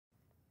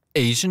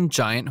Asian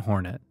Giant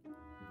Hornet.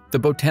 The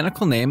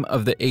botanical name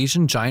of the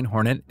Asian giant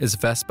hornet is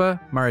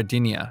Vespa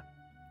maridinea.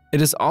 It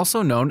is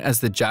also known as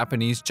the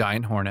Japanese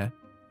giant hornet.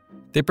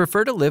 They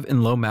prefer to live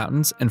in low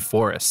mountains and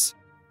forests.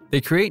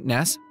 They create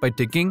nests by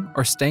digging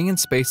or staying in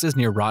spaces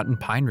near rotten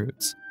pine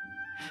roots.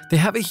 They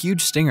have a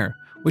huge stinger,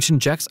 which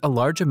injects a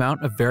large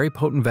amount of very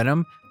potent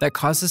venom that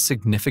causes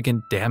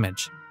significant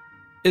damage.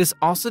 It is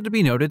also to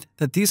be noted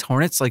that these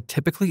hornets, like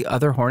typically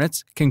other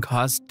hornets, can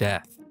cause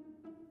death.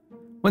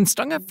 When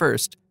stung at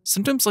first,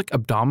 symptoms like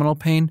abdominal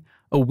pain,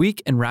 a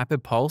weak and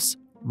rapid pulse,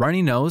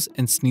 runny nose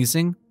and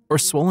sneezing, or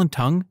swollen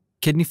tongue,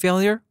 kidney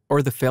failure,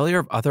 or the failure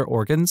of other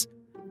organs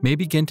may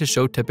begin to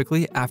show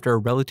typically after a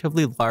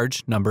relatively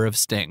large number of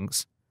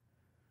stings.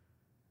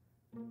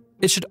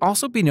 It should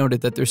also be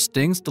noted that their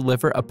stings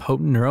deliver a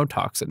potent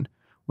neurotoxin,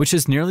 which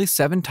is nearly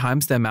 7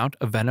 times the amount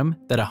of venom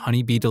that a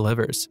honeybee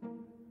delivers.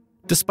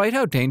 Despite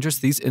how dangerous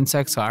these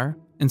insects are,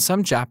 in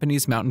some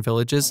Japanese mountain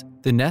villages,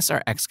 the nests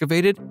are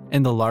excavated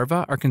and the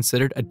larvae are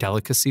considered a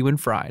delicacy when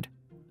fried.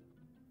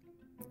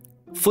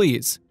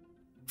 Fleas.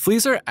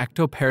 Fleas are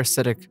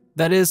ectoparasitic,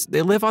 that is,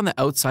 they live on the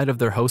outside of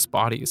their host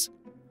bodies.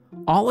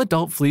 All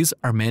adult fleas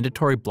are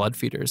mandatory blood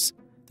feeders.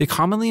 They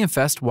commonly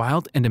infest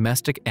wild and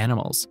domestic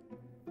animals.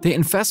 They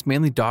infest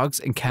mainly dogs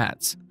and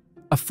cats.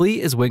 A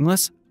flea is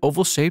wingless,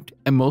 oval-shaped,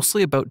 and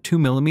mostly about 2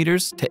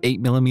 mm to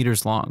 8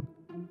 mm long.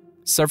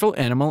 Several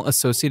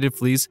animal-associated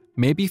fleas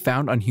may be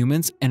found on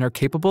humans and are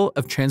capable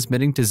of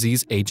transmitting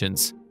disease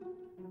agents.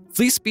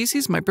 Flea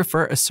species might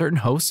prefer a certain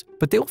host,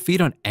 but they will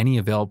feed on any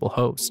available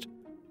host.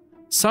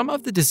 Some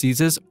of the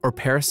diseases or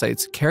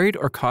parasites carried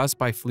or caused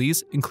by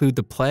fleas include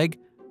the plague,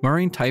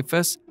 murine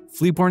typhus,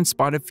 flea-borne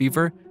spotted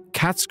fever,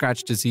 cat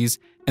scratch disease,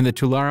 and the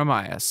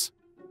tularamias.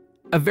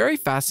 A very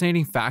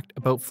fascinating fact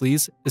about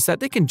fleas is that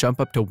they can jump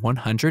up to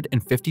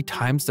 150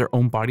 times their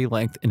own body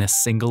length in a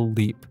single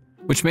leap,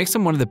 which makes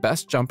them one of the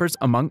best jumpers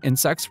among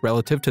insects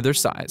relative to their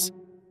size.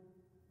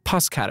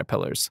 Pus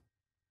caterpillars.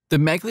 The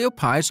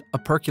Megalopyge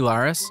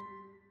opercularis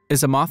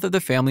is a moth of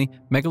the family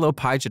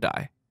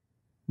Megalopygidae.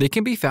 They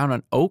can be found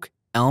on oak,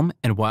 elm,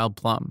 and wild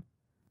plum.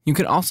 You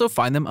can also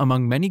find them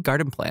among many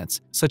garden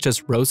plants, such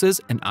as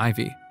roses and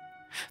ivy.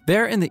 They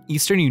are in the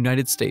eastern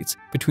United States,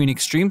 between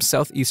extreme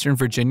southeastern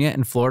Virginia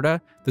and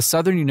Florida, the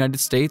southern United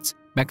States,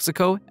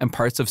 Mexico, and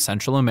parts of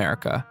Central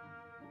America.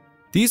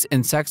 These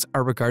insects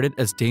are regarded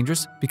as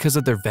dangerous because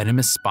of their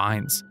venomous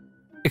spines.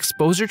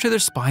 Exposure to their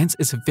spines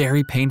is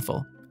very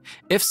painful.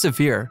 If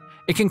severe,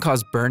 it can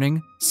cause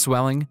burning,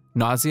 swelling,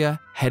 nausea,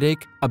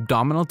 headache,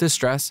 abdominal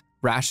distress,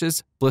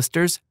 rashes,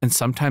 blisters, and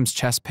sometimes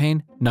chest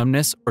pain,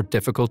 numbness, or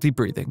difficulty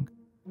breathing.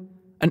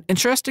 An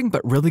interesting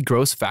but really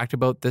gross fact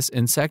about this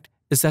insect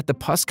is that the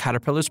pus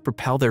caterpillars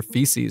propel their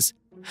feces.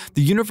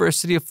 The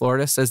University of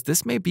Florida says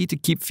this may be to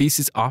keep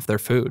feces off their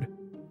food.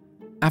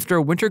 After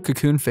a winter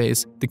cocoon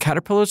phase, the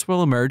caterpillars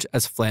will emerge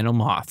as flannel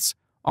moths,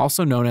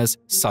 also known as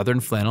southern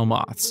flannel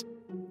moths.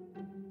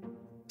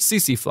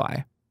 Tsetse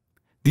fly.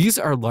 These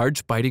are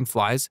large biting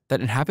flies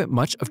that inhabit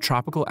much of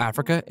tropical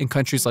Africa in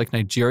countries like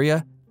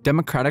Nigeria,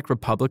 Democratic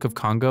Republic of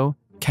Congo,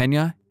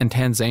 Kenya, and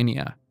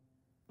Tanzania.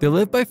 They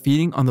live by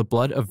feeding on the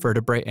blood of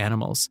vertebrate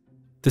animals.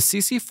 The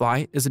tsetse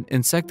fly is an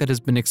insect that has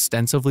been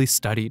extensively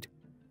studied.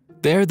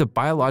 They are the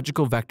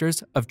biological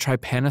vectors of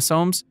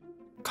trypanosomes,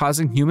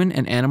 causing human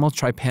and animal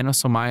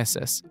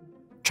trypanosomiasis.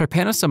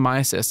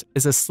 Trypanosomiasis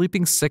is a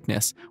sleeping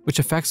sickness which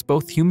affects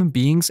both human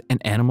beings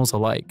and animals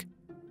alike.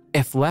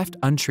 If left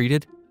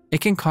untreated, it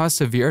can cause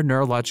severe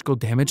neurological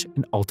damage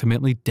and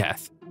ultimately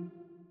death.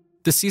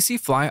 The tsetse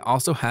fly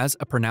also has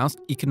a pronounced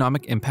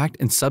economic impact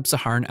in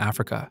sub-Saharan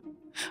Africa.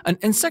 An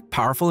insect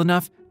powerful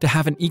enough to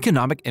have an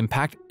economic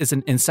impact is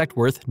an insect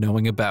worth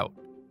knowing about.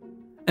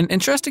 An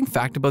interesting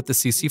fact about the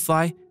tsetse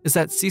fly is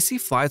that tsetse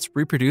flies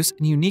reproduce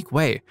in a unique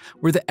way,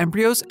 where the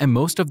embryos and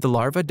most of the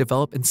larvae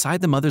develop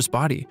inside the mother's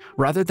body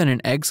rather than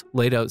in eggs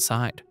laid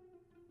outside.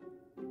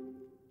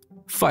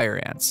 Fire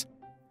ants.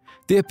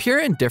 They appear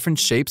in different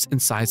shapes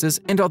and sizes,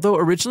 and although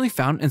originally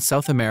found in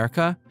South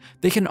America,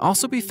 they can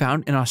also be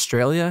found in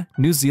Australia,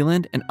 New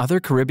Zealand, and other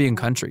Caribbean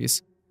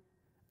countries.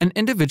 An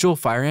individual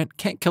fire ant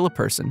can't kill a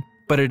person,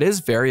 but it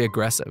is very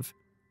aggressive.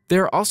 They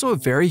are also a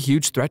very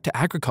huge threat to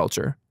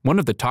agriculture, one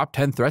of the top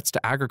 10 threats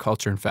to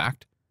agriculture in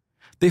fact.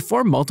 They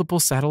form multiple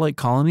satellite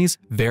colonies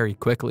very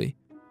quickly.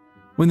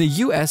 When the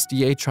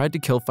USDA tried to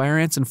kill fire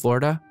ants in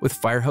Florida with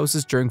fire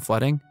hoses during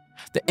flooding,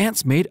 the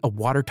ants made a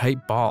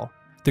watertight ball.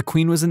 The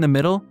queen was in the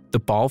middle, the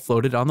ball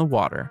floated on the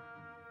water.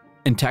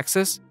 In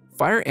Texas,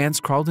 fire ants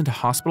crawled into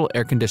hospital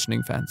air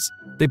conditioning vents.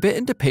 They bit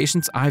into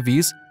patients'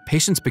 IVs,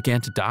 patients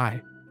began to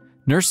die.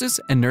 Nurses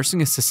and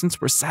nursing assistants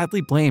were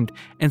sadly blamed,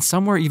 and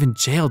some were even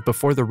jailed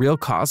before the real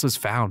cause was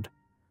found.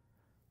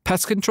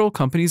 Pest control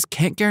companies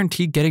can't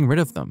guarantee getting rid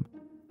of them.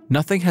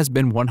 Nothing has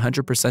been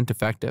 100%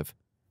 effective.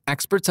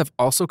 Experts have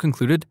also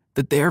concluded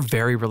that they are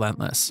very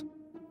relentless.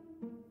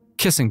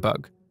 Kissing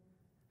bug.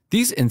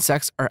 These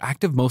insects are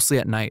active mostly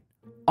at night.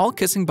 All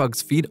kissing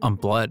bugs feed on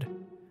blood.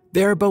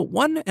 They are about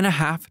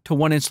 1.5 to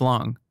 1 inch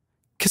long.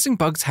 Kissing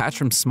bugs hatch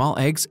from small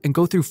eggs and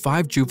go through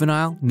 5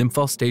 juvenile,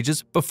 nymphal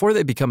stages before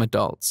they become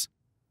adults.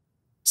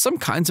 Some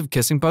kinds of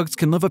kissing bugs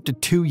can live up to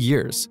 2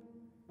 years.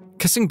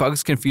 Kissing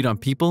bugs can feed on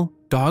people,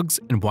 dogs,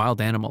 and wild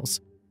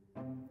animals.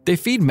 They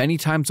feed many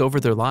times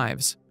over their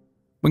lives.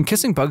 When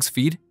kissing bugs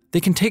feed, they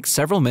can take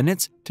several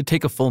minutes to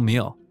take a full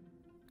meal.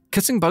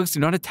 Kissing bugs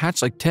do not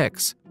attach like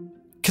ticks.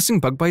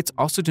 Kissing bug bites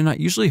also do not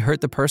usually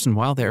hurt the person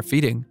while they are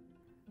feeding.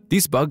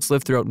 These bugs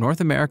live throughout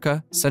North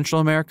America, Central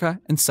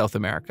America, and South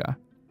America.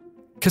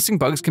 Kissing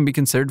bugs can be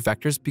considered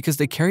vectors because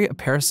they carry a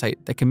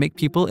parasite that can make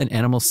people and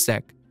animals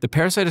sick. The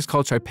parasite is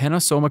called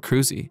Trypanosoma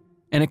cruzi,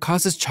 and it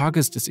causes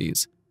Chagas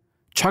disease.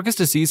 Chagas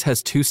disease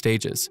has 2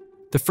 stages.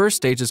 The first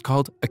stage is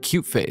called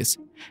acute phase,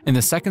 and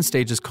the second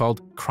stage is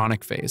called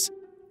chronic phase.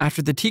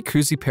 After the T.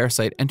 cruzi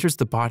parasite enters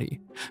the body,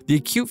 the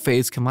acute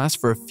phase can last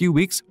for a few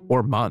weeks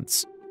or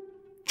months.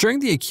 During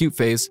the acute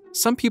phase,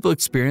 some people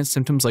experience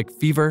symptoms like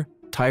fever,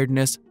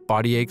 tiredness,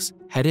 body aches,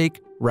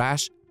 headache,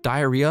 rash,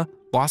 diarrhea,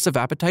 loss of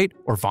appetite,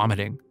 or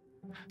vomiting.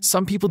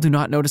 Some people do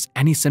not notice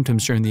any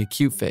symptoms during the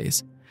acute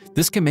phase.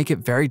 This can make it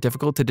very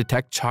difficult to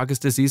detect Chagas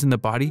disease in the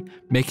body,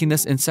 making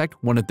this insect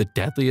one of the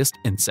deadliest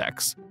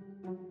insects.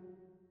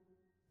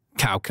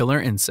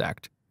 Cowkiller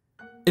insect.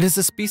 It is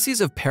a species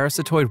of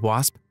parasitoid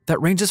wasp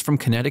that ranges from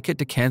Connecticut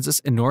to Kansas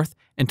in north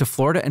and to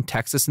Florida and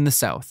Texas in the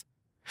south.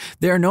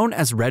 They are known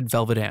as red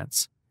velvet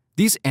ants.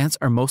 These ants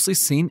are mostly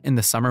seen in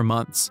the summer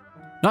months.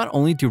 Not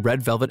only do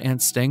red velvet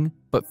ants sting,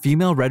 but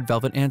female red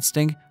velvet ants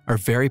sting are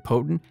very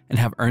potent and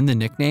have earned the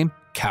nickname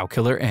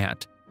cowkiller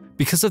ant,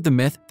 because of the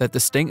myth that the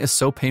sting is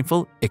so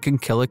painful it can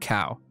kill a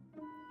cow.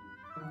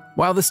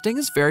 While the sting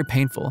is very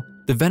painful,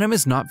 the venom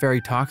is not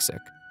very toxic.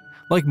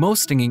 Like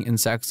most stinging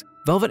insects,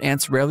 velvet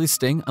ants rarely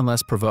sting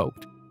unless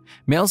provoked.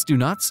 Males do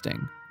not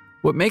sting.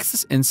 What makes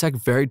this insect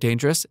very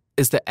dangerous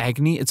is the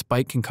agony its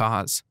bite can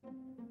cause.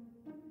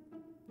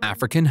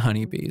 African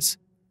honeybees.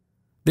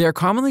 They are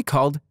commonly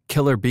called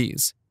killer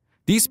bees.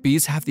 These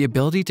bees have the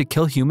ability to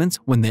kill humans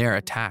when they are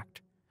attacked.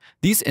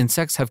 These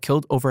insects have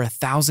killed over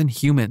 1,000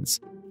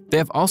 humans. They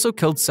have also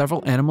killed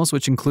several animals,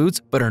 which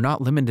includes, but are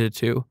not limited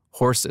to,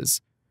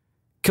 horses.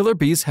 Killer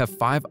bees have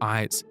 5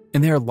 eyes,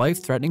 and they are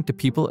life-threatening to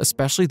people,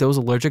 especially those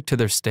allergic to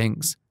their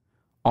stings.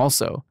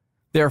 Also,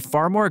 they are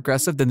far more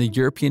aggressive than the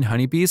European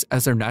honeybees,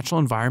 as their natural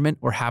environment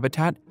or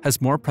habitat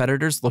has more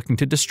predators looking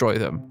to destroy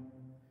them.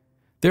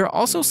 They are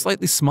also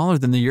slightly smaller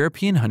than the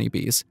European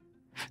honeybees.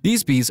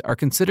 These bees are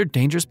considered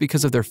dangerous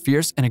because of their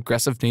fierce and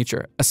aggressive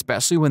nature,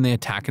 especially when they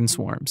attack in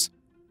swarms.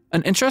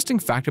 An interesting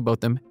fact about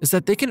them is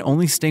that they can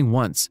only sting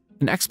once,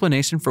 an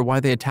explanation for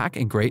why they attack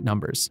in great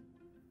numbers.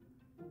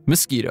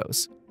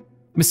 Mosquitoes.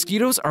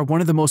 Mosquitoes are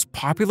one of the most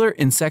popular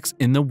insects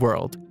in the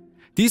world.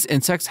 These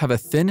insects have a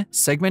thin,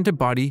 segmented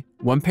body,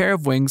 1 pair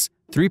of wings,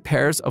 3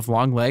 pairs of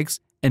long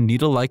legs, and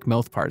needle-like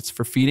mouthparts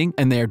for feeding,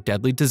 and they are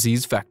deadly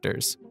disease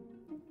vectors.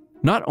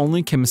 Not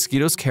only can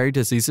mosquitoes carry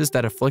diseases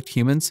that afflict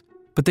humans,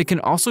 but they can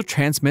also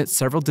transmit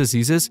several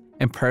diseases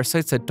and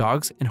parasites that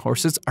dogs and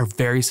horses are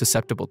very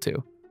susceptible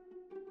to.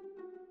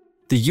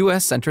 The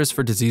US Centers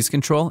for Disease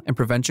Control and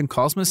Prevention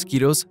calls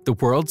mosquitoes the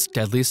world's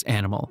deadliest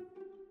animal.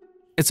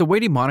 It's a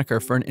weighty moniker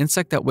for an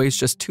insect that weighs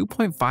just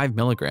 2.5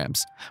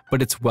 milligrams,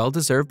 but it's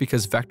well-deserved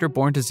because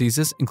vector-borne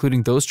diseases,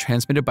 including those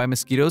transmitted by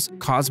mosquitoes,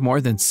 cause more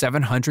than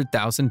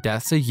 700,000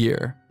 deaths a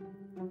year.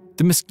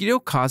 The mosquito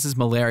causes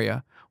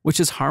malaria,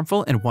 which is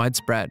harmful and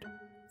widespread.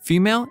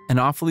 Female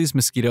Anopheles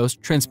mosquitoes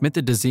transmit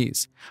the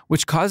disease,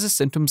 which causes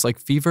symptoms like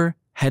fever,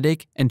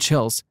 headache, and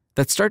chills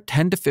that start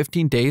 10 to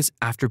 15 days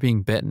after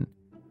being bitten.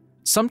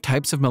 Some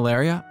types of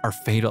malaria are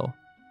fatal.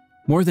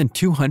 More than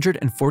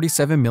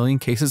 247 million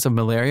cases of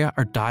malaria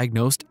are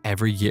diagnosed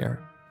every year.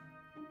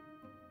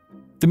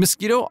 The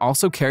mosquito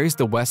also carries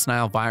the West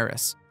Nile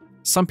virus.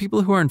 Some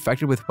people who are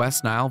infected with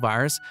West Nile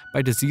virus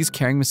by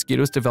disease-carrying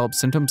mosquitoes develop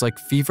symptoms like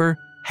fever,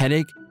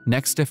 headache,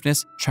 neck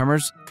stiffness,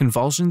 tremors,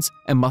 convulsions,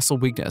 and muscle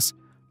weakness,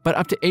 but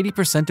up to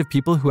 80% of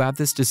people who have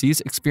this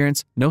disease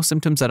experience no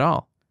symptoms at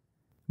all.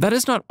 That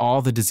is not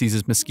all the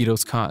diseases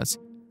mosquitoes cause.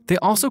 They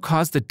also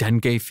cause the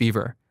dengue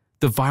fever.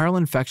 The viral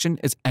infection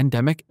is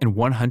endemic in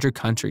 100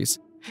 countries,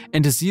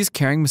 and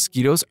disease-carrying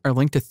mosquitoes are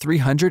linked to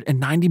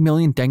 390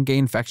 million dengue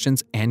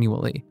infections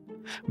annually.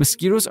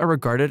 Mosquitoes are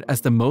regarded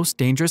as the most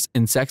dangerous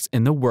insects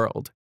in the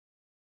world.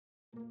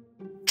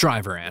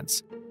 Driver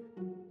ants.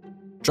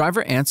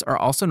 Driver ants are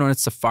also known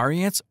as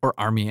safari ants or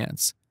army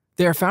ants.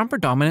 They are found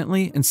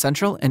predominantly in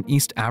Central and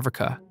East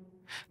Africa.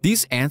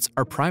 These ants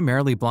are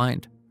primarily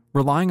blind,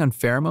 relying on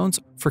pheromones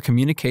for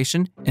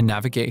communication and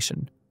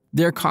navigation.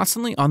 They are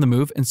constantly on the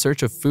move in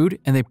search of food,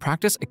 and they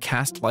practice a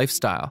caste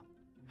lifestyle.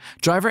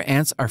 Driver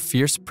ants are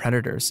fierce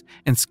predators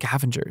and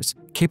scavengers,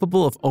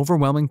 capable of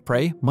overwhelming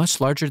prey much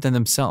larger than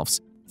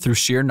themselves through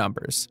sheer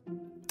numbers.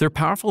 Their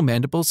powerful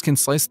mandibles can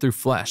slice through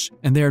flesh,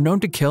 and they are known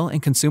to kill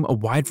and consume a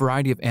wide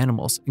variety of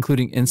animals,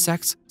 including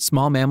insects,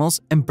 small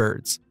mammals, and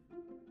birds.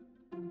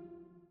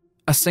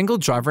 A single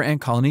driver ant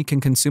colony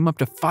can consume up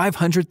to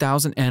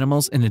 500,000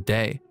 animals in a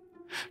day.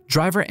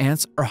 Driver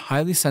ants are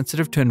highly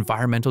sensitive to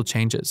environmental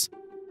changes.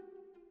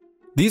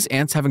 These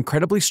ants have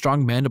incredibly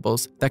strong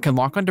mandibles that can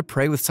lock onto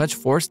prey with such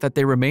force that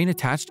they remain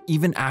attached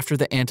even after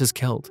the ant is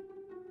killed.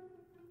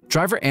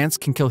 Driver ants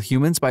can kill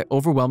humans by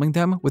overwhelming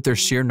them with their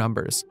sheer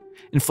numbers,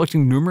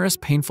 inflicting numerous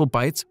painful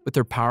bites with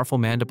their powerful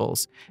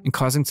mandibles and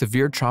causing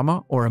severe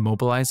trauma or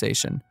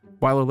immobilization,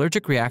 while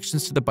allergic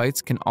reactions to the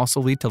bites can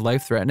also lead to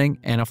life-threatening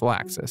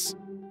anaphylaxis.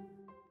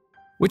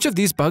 Which of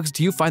these bugs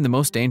do you find the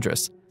most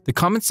dangerous? The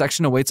comments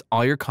section awaits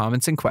all your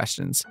comments and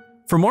questions.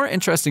 For more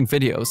interesting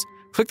videos,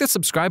 click the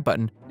subscribe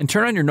button and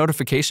turn on your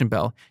notification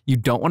bell. You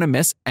don't want to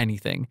miss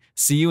anything.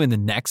 See you in the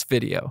next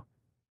video.